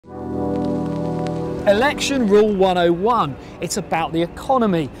Election Rule 101. It's about the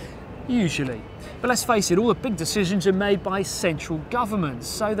economy, usually. But let's face it, all the big decisions are made by central governments,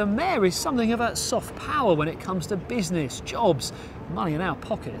 so the mayor is something of a soft power when it comes to business, jobs, money in our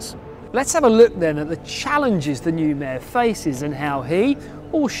pockets. Let's have a look then at the challenges the new mayor faces and how he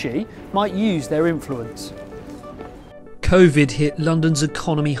or she might use their influence. COVID hit London's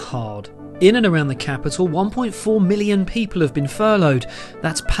economy hard. In and around the capital, 1.4 million people have been furloughed.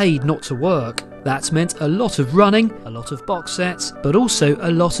 That's paid not to work. That's meant a lot of running, a lot of box sets, but also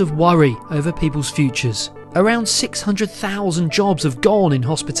a lot of worry over people's futures. Around 600,000 jobs have gone in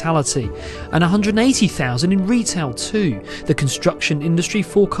hospitality and 180,000 in retail too. The construction industry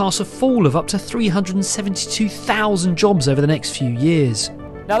forecasts a fall of up to 372,000 jobs over the next few years.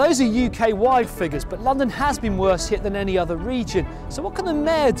 Now those are UK-wide figures, but London has been worse hit than any other region. So what can the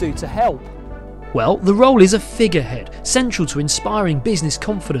mayor do to help? Well, the role is a figurehead, central to inspiring business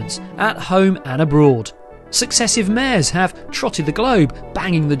confidence at home and abroad. Successive mayors have trotted the globe,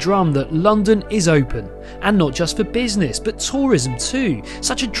 banging the drum that London is open. And not just for business, but tourism too,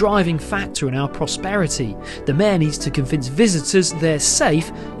 such a driving factor in our prosperity. The mayor needs to convince visitors they're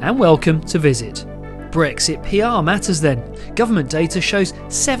safe and welcome to visit. Brexit PR matters then. Government data shows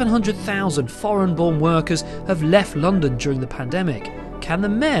 700,000 foreign-born workers have left London during the pandemic. Can the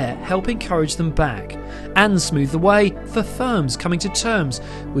mayor help encourage them back and smooth the way for firms coming to terms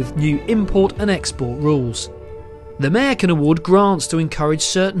with new import and export rules? The mayor can award grants to encourage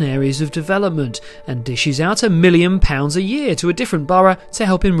certain areas of development and dishes out £1 million a year to a different borough to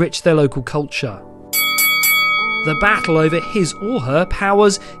help enrich their local culture. The battle over his or her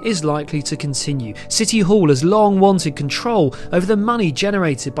powers is likely to continue. City Hall has long wanted control over the money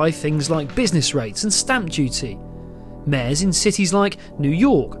generated by things like business rates and stamp duty. Mayors in cities like New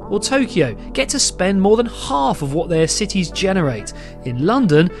York or Tokyo get to spend more than half of what their cities generate. In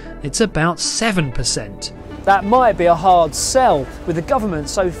London, it's about 7%. That might be a hard sell, with the government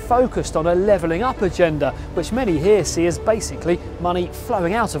so focused on a levelling up agenda, which many here see as basically money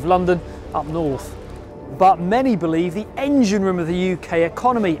flowing out of London up north. But many believe the engine room of the UK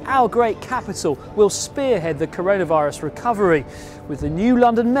economy, our great capital, will spearhead the coronavirus recovery, with the new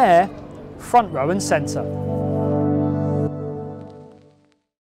London mayor front row and centre.